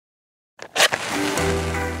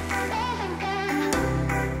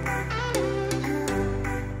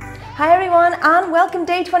Hi everyone and welcome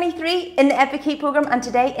day 23 in the Epic Heat program, and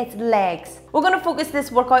today it's legs. We're going to focus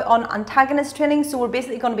this workout on antagonist training, so we're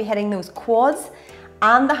basically going to be hitting those quads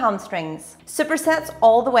and the hamstrings. Supersets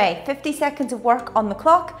all the way, 50 seconds of work on the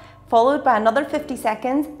clock, followed by another 50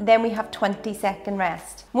 seconds, then we have 20-second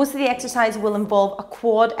rest. Most of the exercise will involve a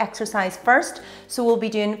quad exercise first, so we'll be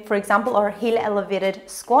doing, for example, our heel elevated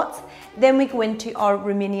squats, then we go into our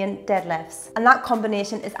Romanian deadlifts. And that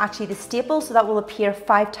combination is actually the staple, so that will appear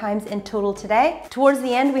 5 times in total today. Towards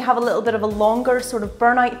the end, we have a little bit of a longer sort of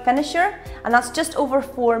burnout finisher, and that's just over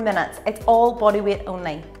 4 minutes. It's all body weight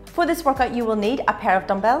only. For this workout, you will need a pair of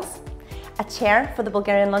dumbbells, a chair for the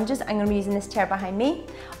Bulgarian Lunges. I'm going to be using this chair behind me.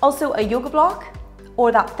 Also a yoga block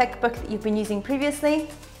or that thick book that you've been using previously,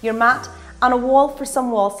 your mat, and a wall for some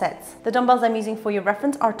wall sits. The dumbbells I'm using for your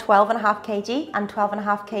reference are 12.5 kg and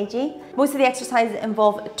 12.5 kg. Most of the exercises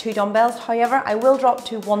involve 2 dumbbells. However, I will drop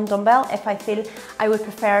to 1 dumbbell if I feel I would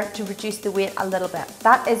prefer to reduce the weight a little bit.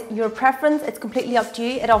 That is your preference. It's completely up to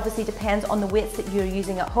you. It obviously depends on the weights that you're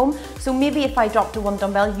using at home. So maybe if I drop to 1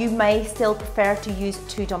 dumbbell, you may still prefer to use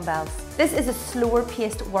 2 dumbbells. This is a slower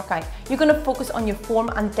paced workout. You're going to focus on your form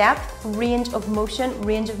and depth, range of motion,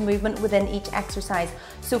 range of movement within each exercise.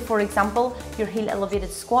 So for example, your heel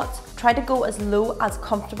elevated squats, try to go as low as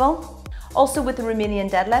comfortable. Also with the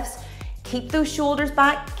Romanian deadlifts, keep those shoulders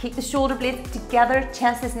back, keep the shoulder blades together,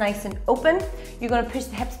 chest is nice and open. You're going to push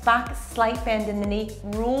the hips back, slight bend in the knee,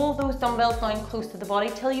 roll those dumbbells down close to the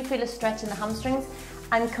body till you feel a stretch in the hamstrings,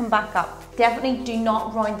 and come back up. Definitely do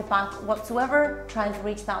not round the back whatsoever, trying to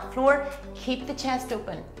reach that floor. Keep the chest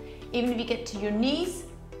open. Even if you get to your knees,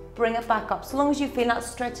 bring it back up. So long as you feel that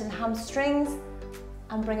stretch in the hamstrings,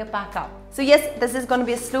 and bring it back up. So yes, this is going to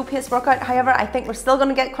be a slow paced workout. However, I think we're still going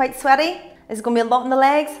to get quite sweaty. There's going to be a lot in the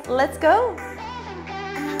legs. Let's go.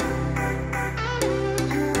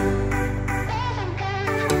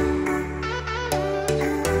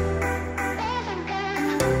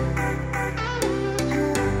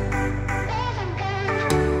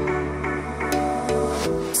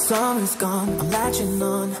 Summer's gone, I'm latching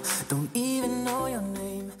on, don't even know your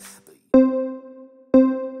name.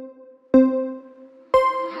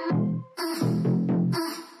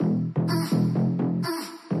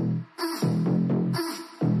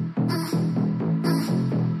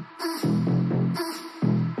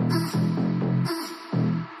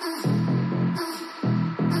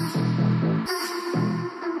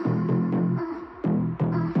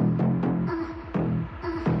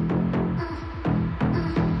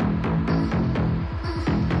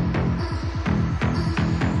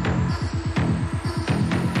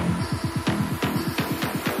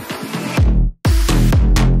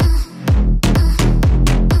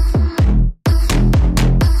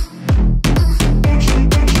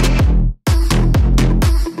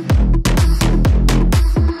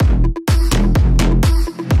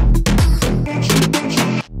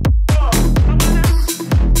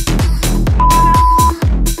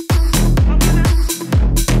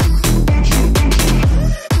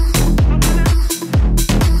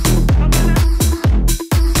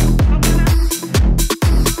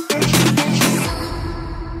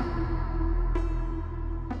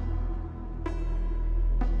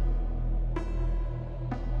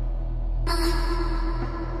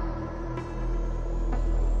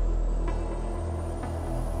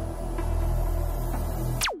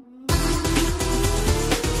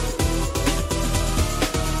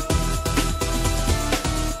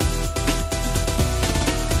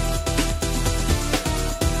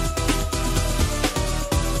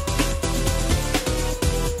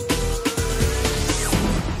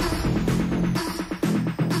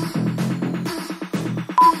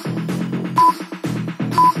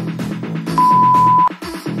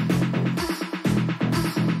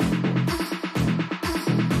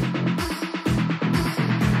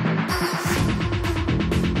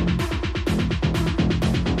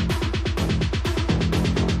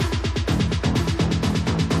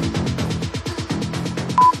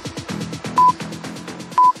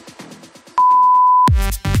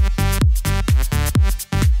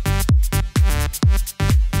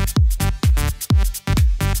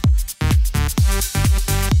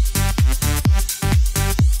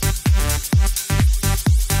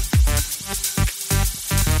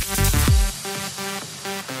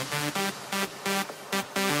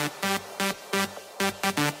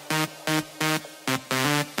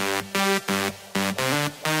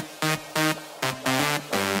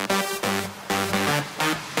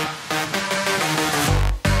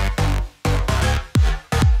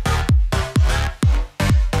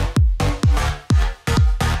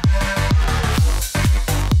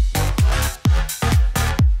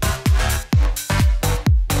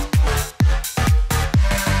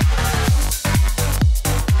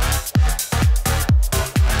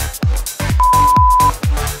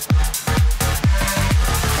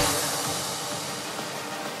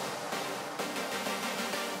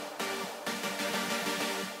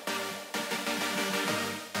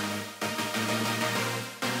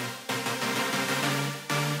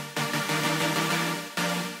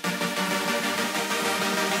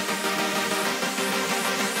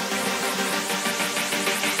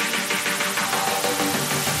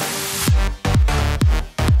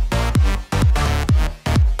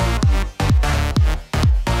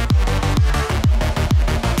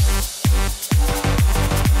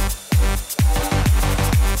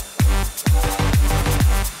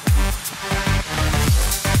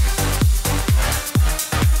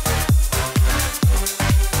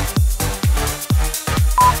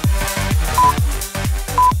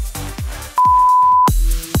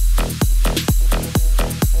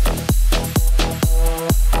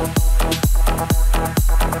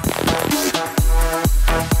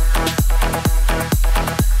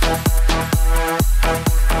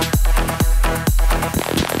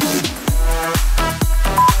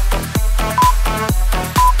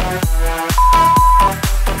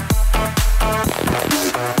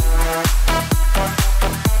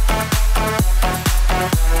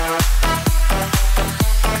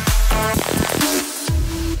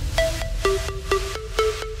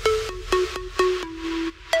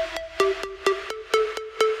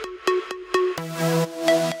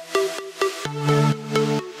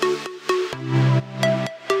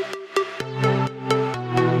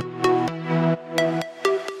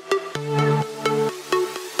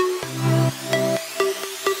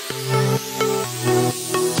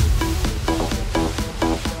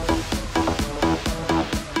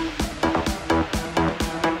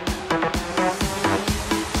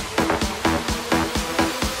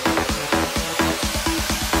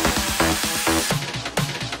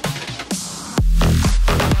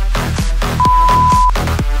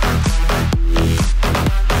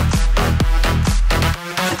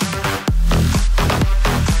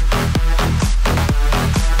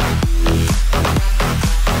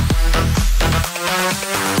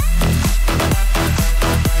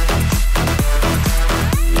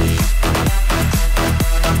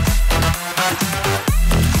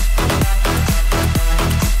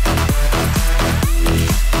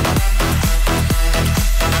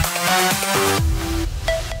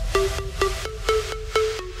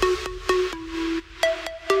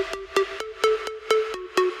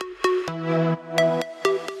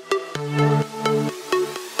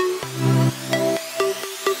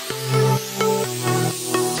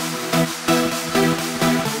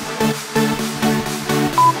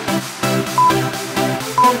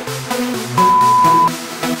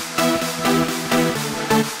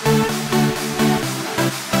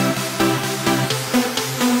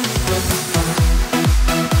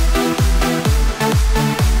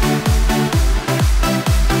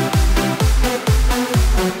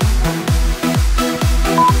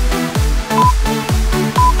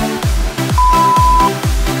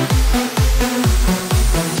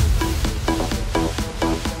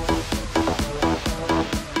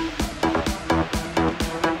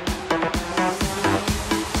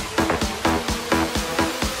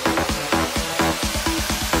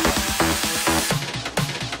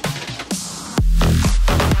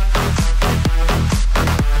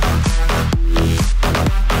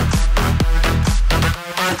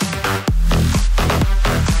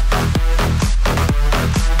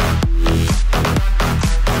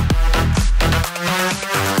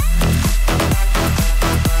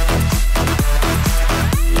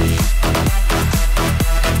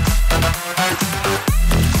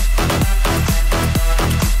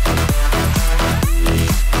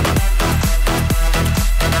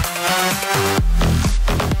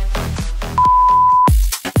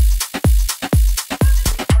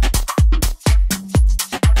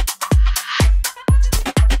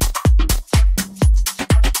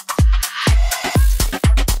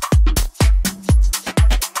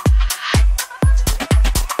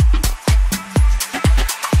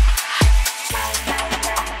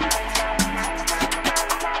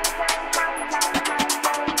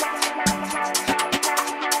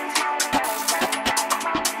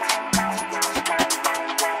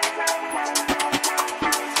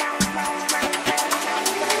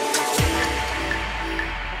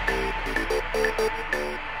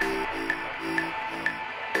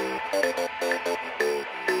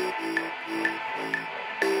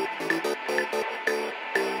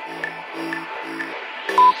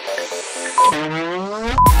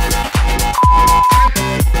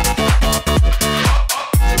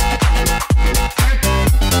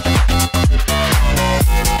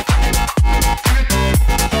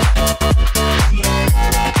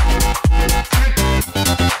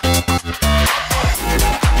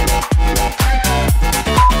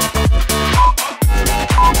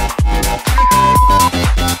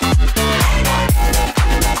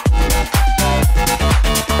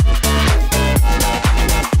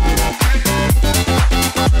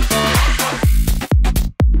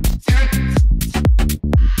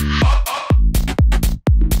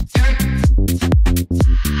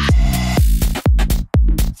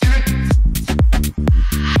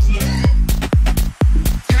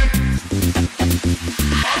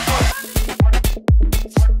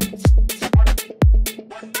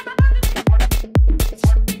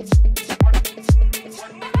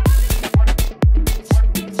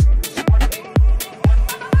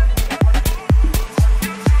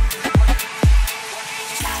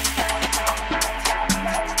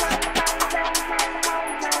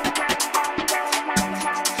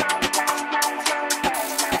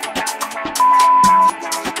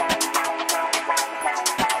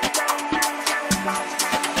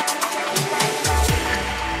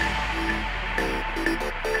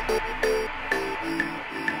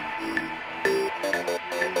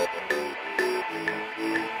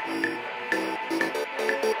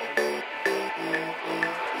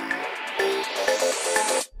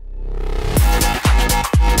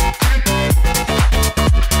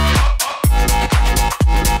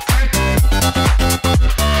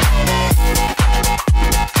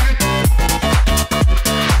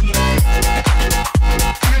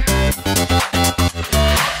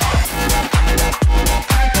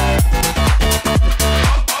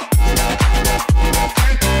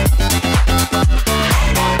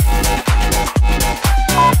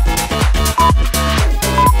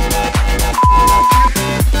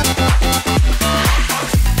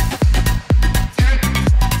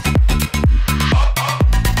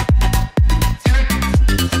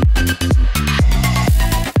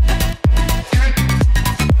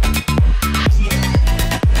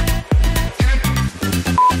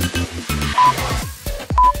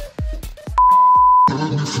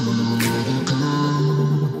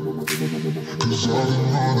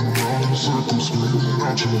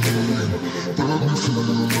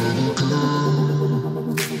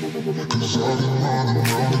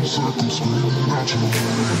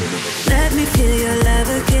 Let me feel your love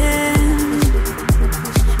again,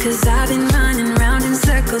 'cause I've been running round in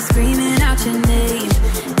circles, screaming out your name.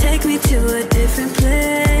 Take me to a different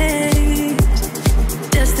place,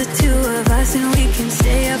 just the two of us, and we can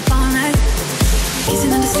stay up all night,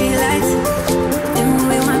 kissing under streetlights, doing what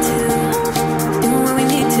we want to, doing what we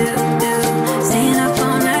need to do, staying up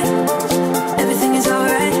all night, everything is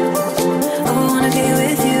alright. Oh, I wanna be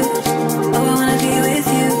with you, oh, I wanna be with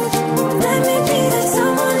you. Let me be that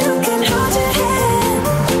someone who can hold your hand.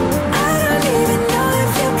 I don't even know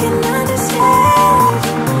if you can understand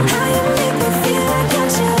how you make me feel. I got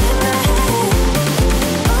you in my head.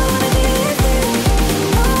 Oh, I wanna be with you,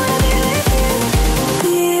 oh, I wanna be with you,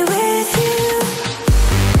 be with you.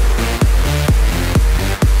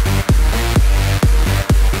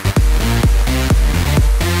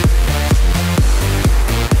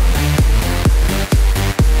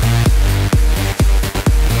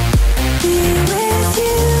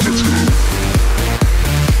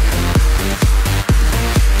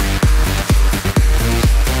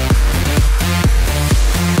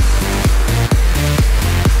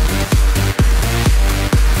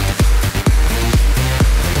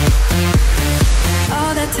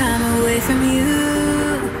 All that time away from you,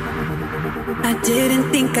 I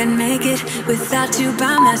didn't think I'd make it without you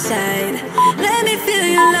by my side. Let me feel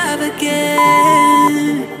your love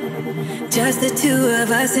again, just the two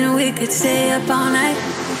of us, and we could stay up all night,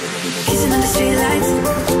 kissing under streetlights,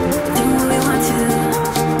 doing what we want to,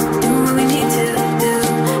 doing what we need to do,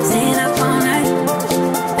 staying up all night,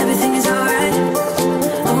 everything is alright.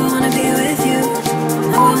 Oh, I wanna be with you,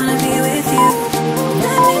 oh, I wanna be with you.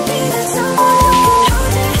 Let me be that someone who can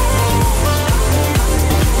hold your hand.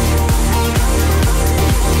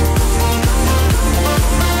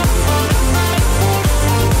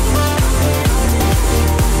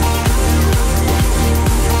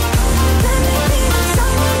 Let me be that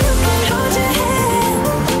someone who can hold your hand.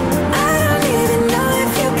 I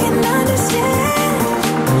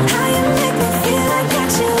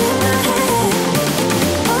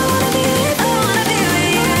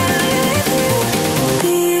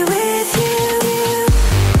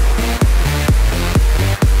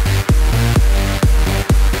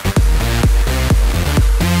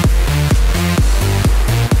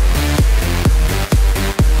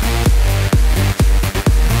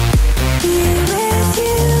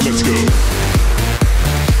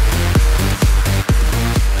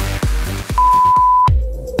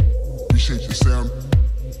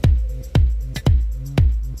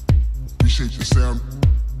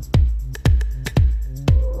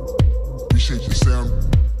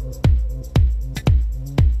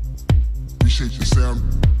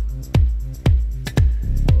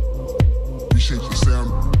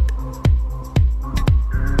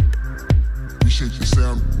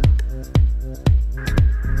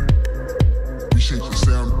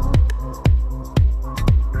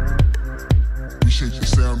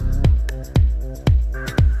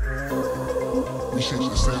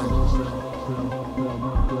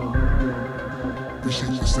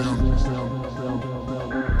The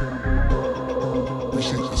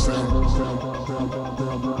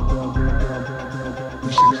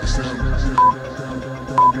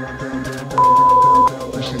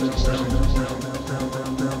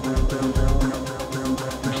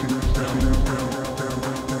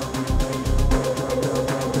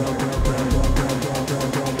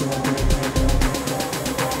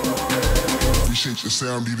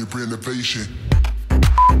sound needed renovation.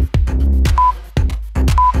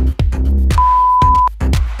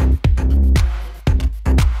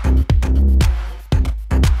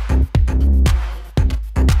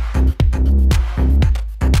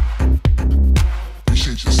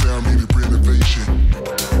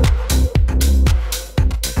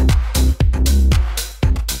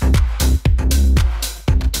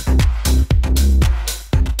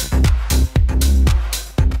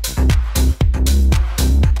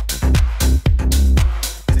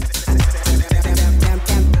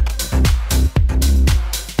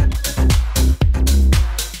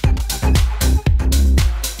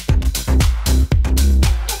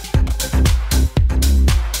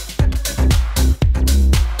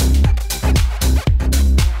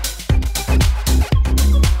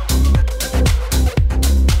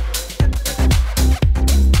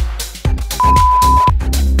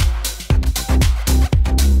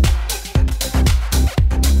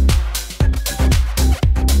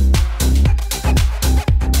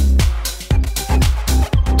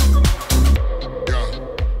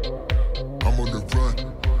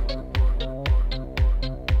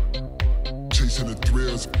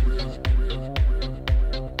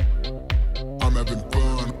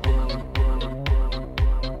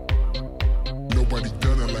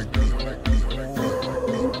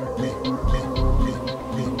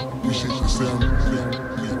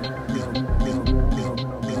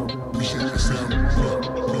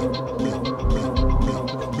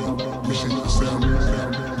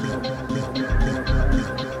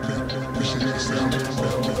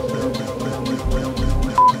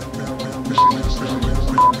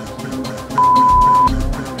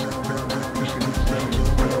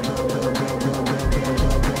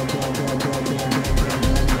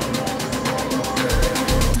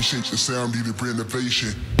 The sound needed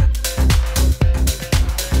renovation.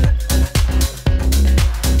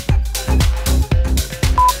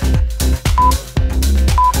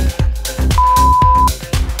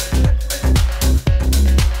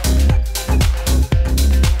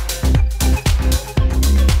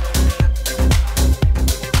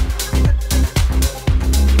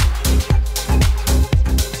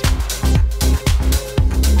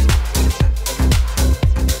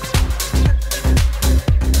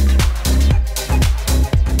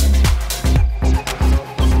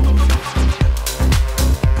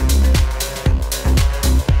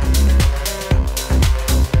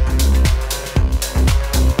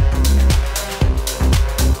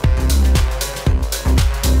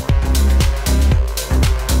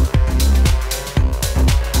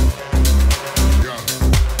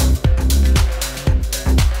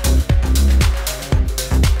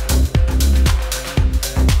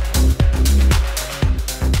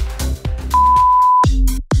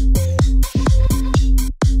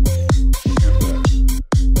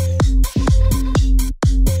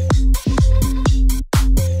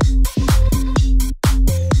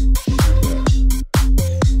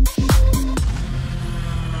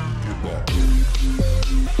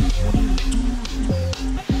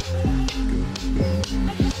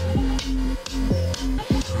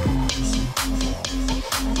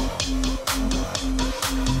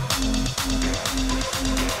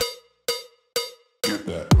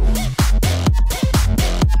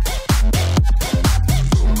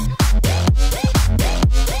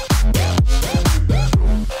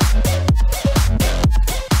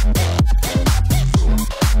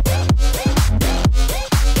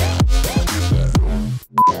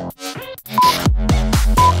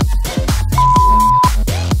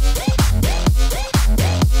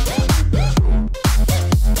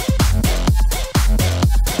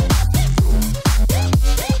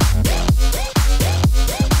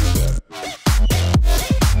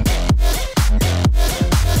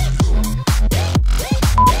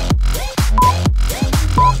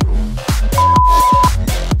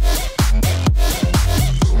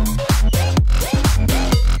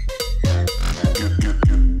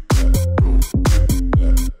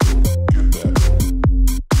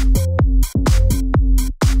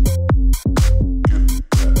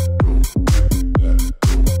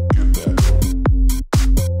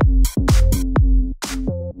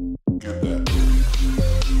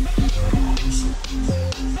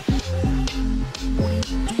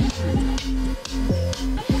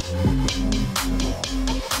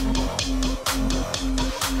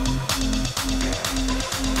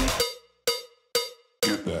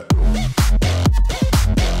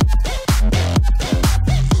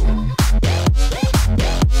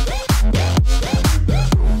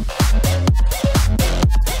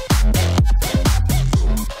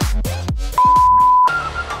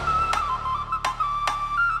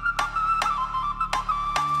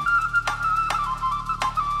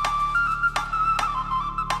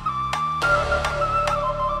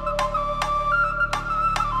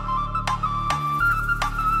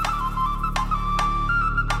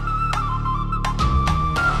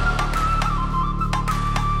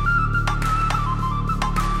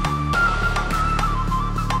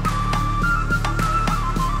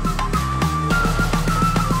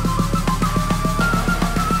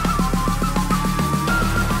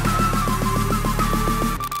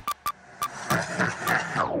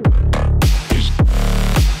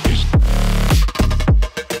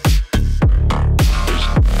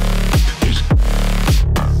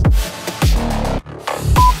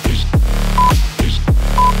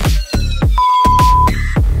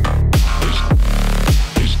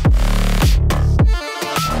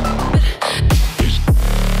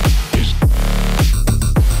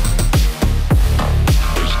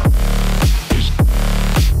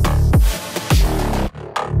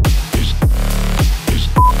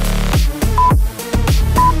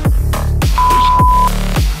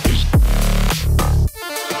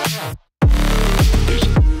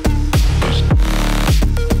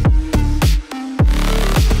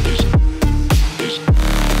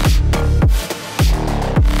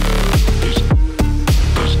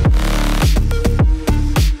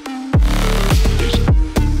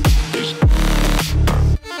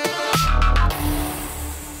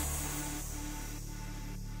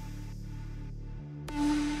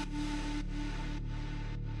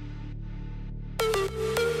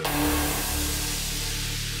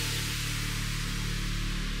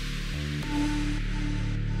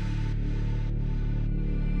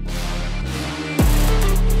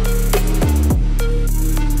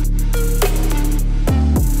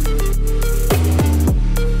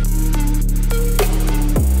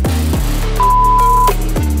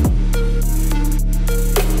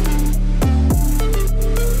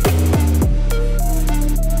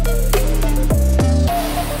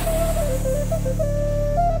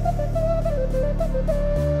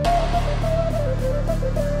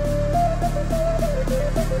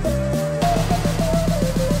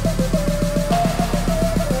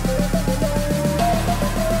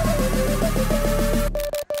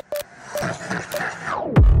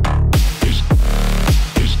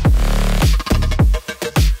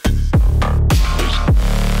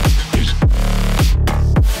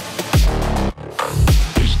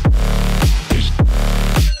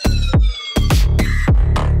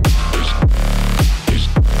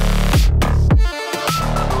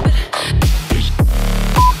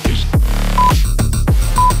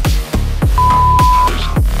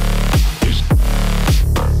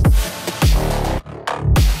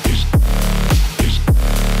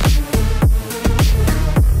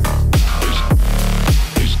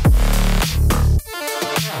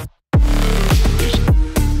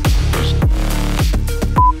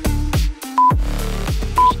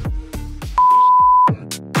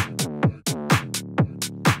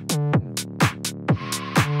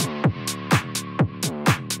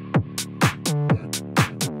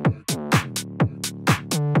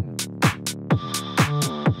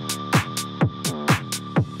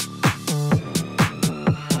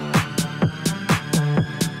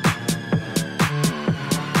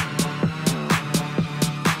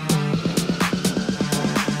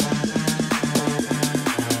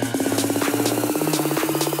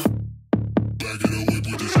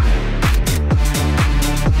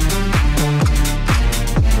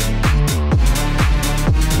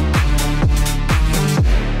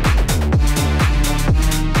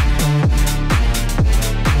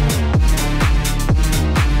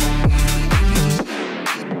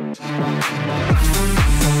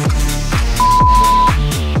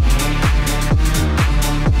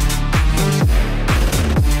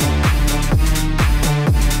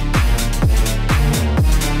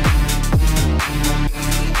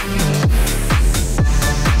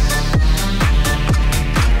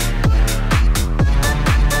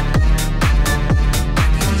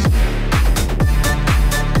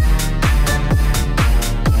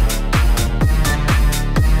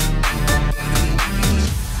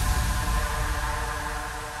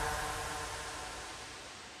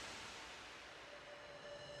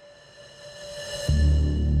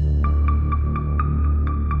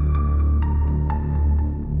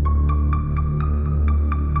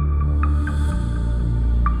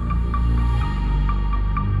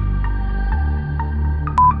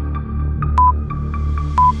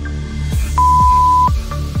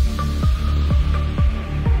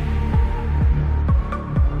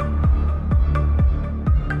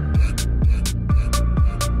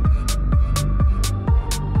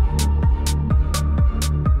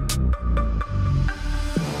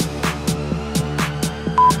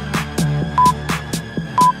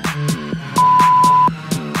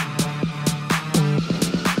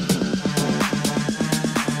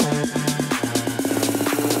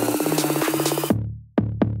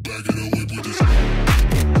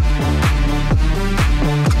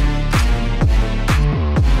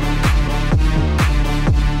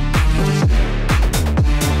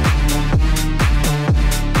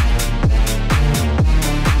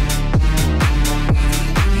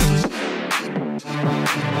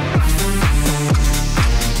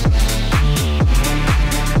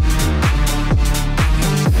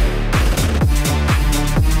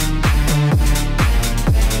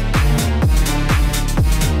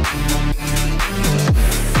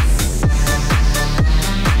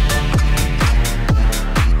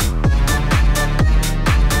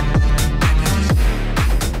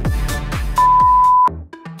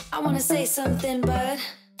 wanna say something, but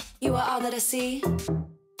you are all that I see.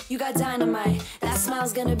 You got dynamite, that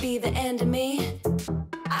smile's gonna be the end of me.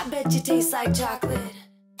 I bet you taste like chocolate.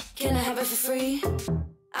 Can I have it for free?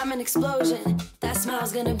 I'm an explosion, that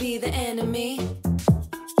smile's gonna be the end of me.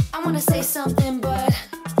 I wanna say something, but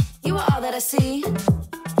you are all that I see.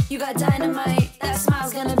 You got dynamite, that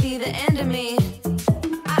smile's gonna be the end of me.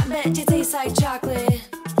 I bet you taste like chocolate.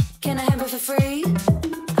 Can I have it for free?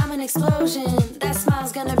 I'm an explosion, that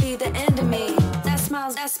smile's gonna be the end of me. That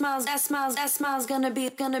smile's gonna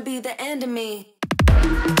be the end of me.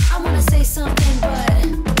 I wanna say something, but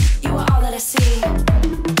you are all that I see.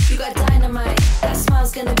 You got dynamite, that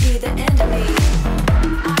smile's gonna be the end of me.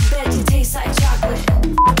 I bet you taste like chocolate.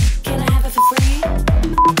 Can I have it for free?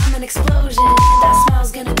 I'm an explosion, that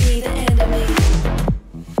smile's gonna be the end of me.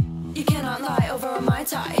 You cannot lie over a Mai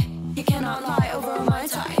Tai. You cannot lie over a Mai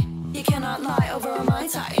Tai. You cannot lie over a Mai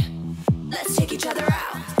Tai. Let's take each other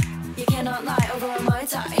out. You cannot lie over a Mai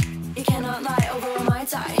Tai. You cannot lie over a Mai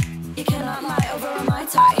Tai. You cannot lie over a Mai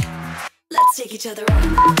Tai. Let's take each other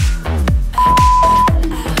out.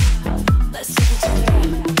 Let's take each other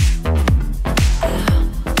out.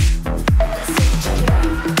 Let's take each other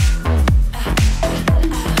out.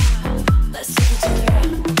 Let's take each other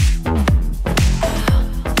out.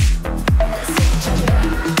 Let's take each other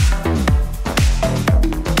out.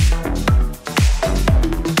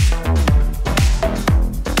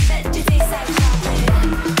 Bet you taste like chocolate.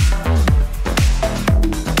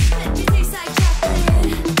 Bet you taste like chocolate.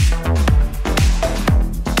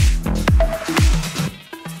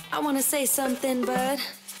 I wanna say something, but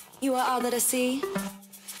you are all that I see.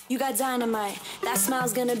 You got dynamite, that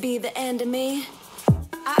smile's gonna be the end of me.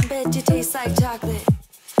 I bet you taste like chocolate.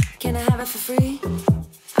 Can I have it for free?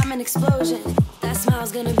 I'm an explosion, that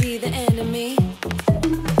smile's gonna be the end of me.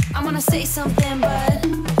 I wanna say something, but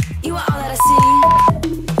you are all that I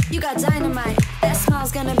see. You got dynamite, that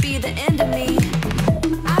smile's gonna be the end of me.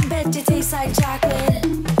 I bet you taste like chocolate.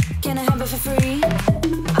 Can I have it for free?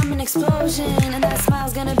 I'm an explosion, and that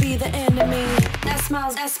smile's gonna be the end of me. That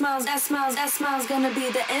smile's gonna be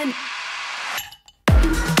the end.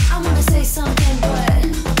 I wanna say something, but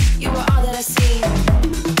you are all that I see.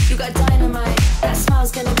 You got dynamite, that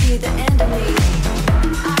smile's gonna be the end of me.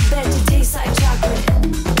 I bet you taste like chocolate.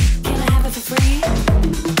 Can I have it for free?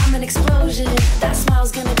 I'm an explosion, that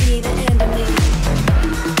smile's gonna be the end of me.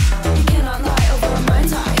 You cannot lie over a Mai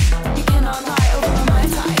Tai. You cannot lie over a Mai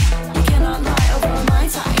Tai. You cannot lie over a Mai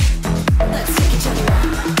Tai. Let's take each other out.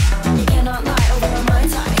 You cannot lie over a Mai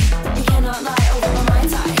Tai. You cannot lie over a Mai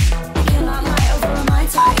Tai. You cannot lie over a Mai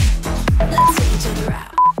Tai. Let's take each other out.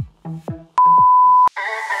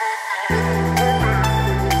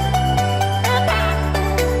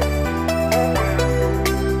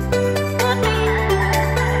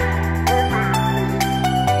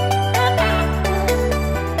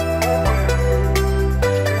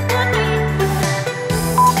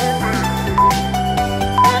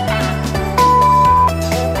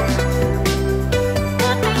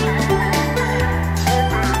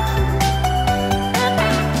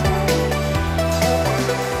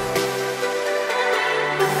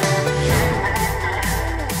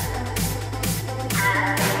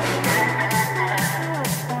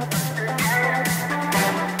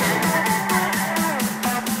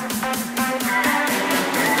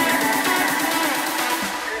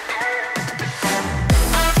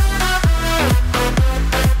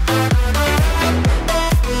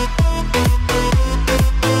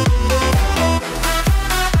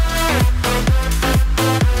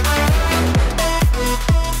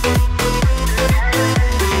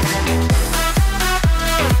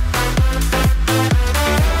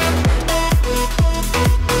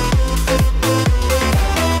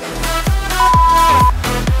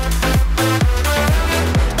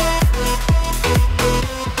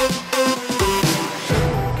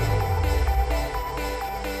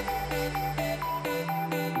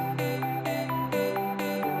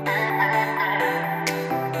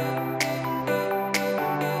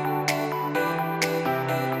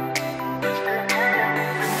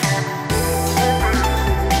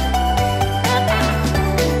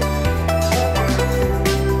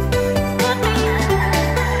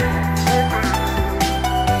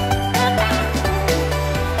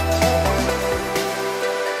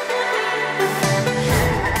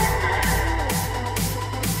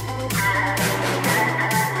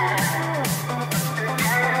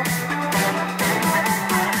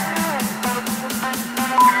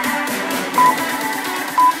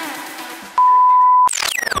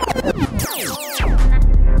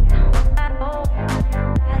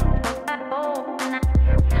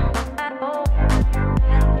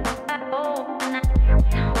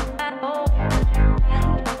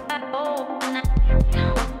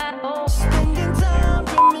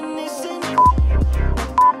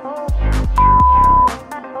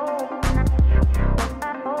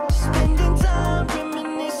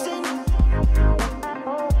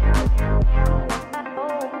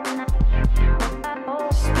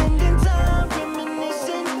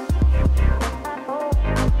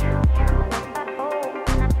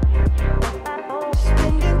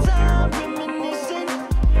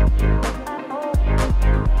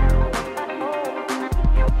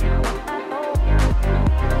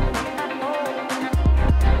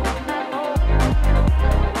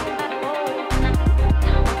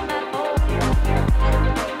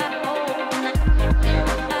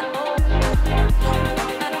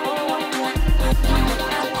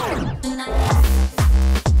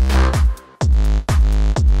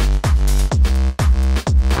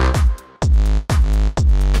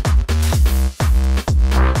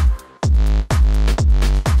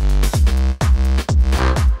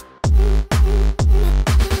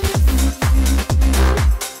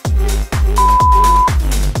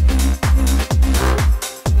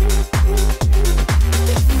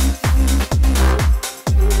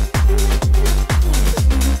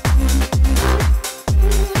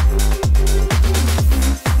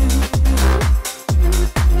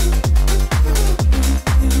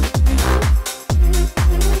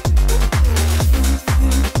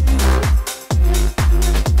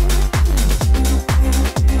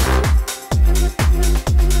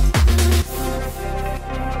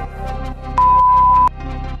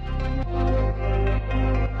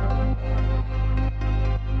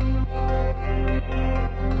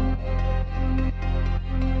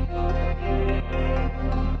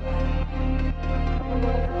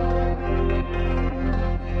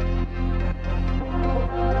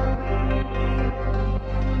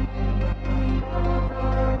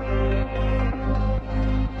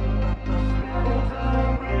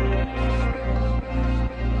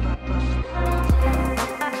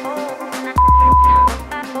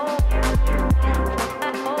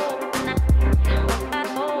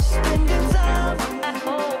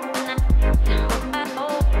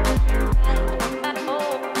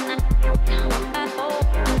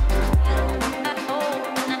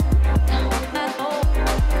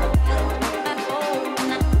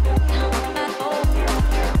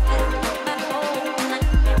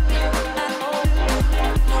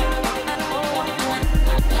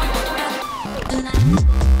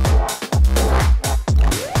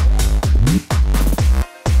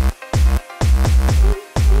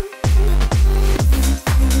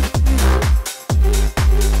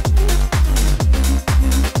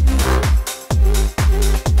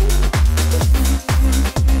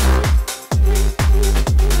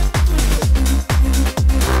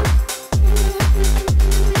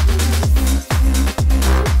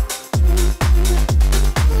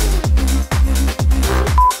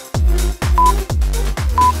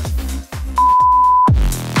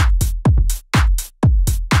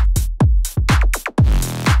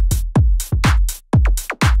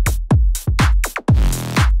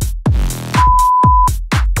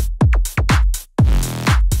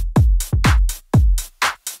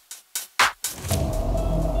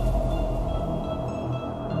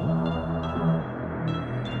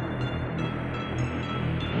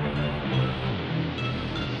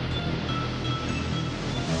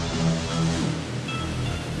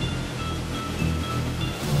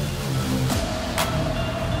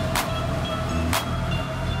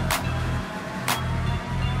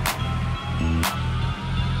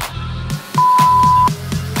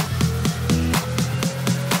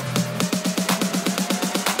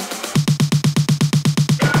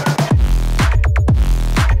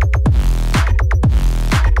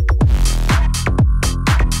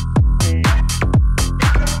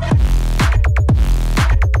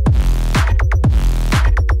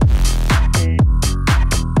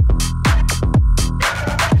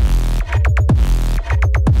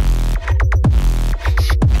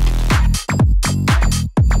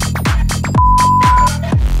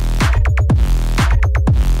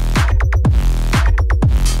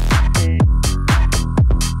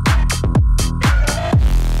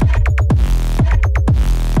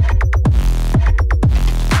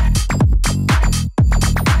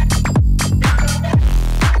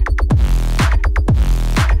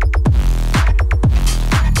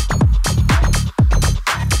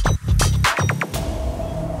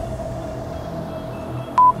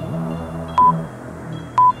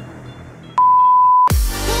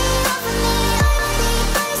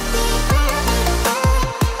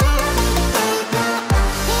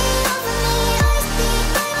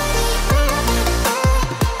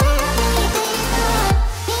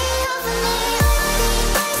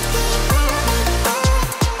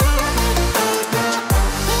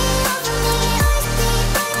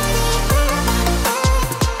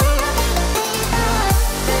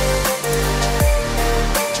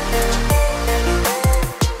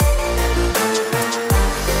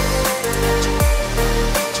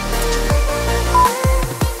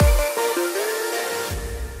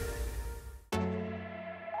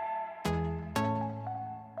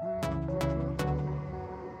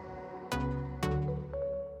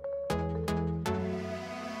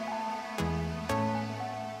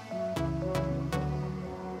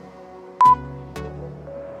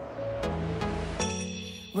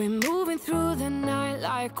 the night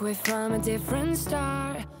like we're from a different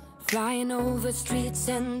star, flying over streets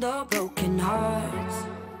and the broken hearts.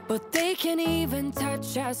 But they can't even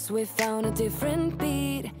touch us, we found a different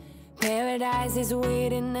beat. Paradise is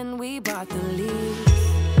waiting and we bought the lead.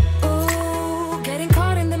 Ooh, getting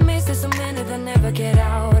caught in the mist, there's so many that never get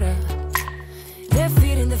out of. They're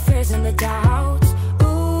feeding the fears and the doubts.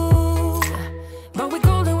 Ooh, but we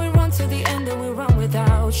go and we run to the end and we run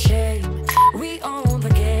without shame. We own the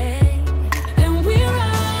game, and we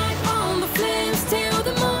ride on the flames till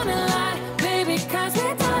the morning light, baby, 'cause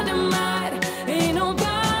we're dynamite. Ain't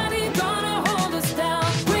nobody gonna hold us down.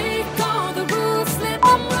 Break all the rules, let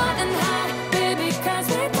them run and hide, baby, 'cause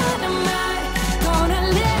we're dynamite. Gonna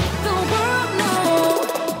let the world know.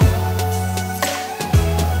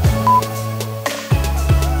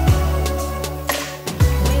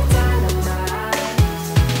 We're dynamite.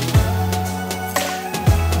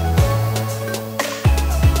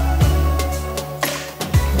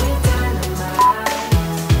 We're dynamite.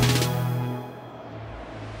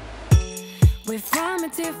 We're from a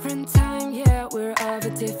different time, yeah, we're of a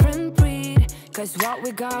different breed. 'Cause what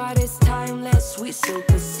we got is timeless, we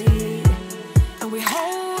supersede. And we're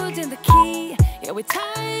holding the key, yeah, we're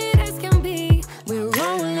tight as can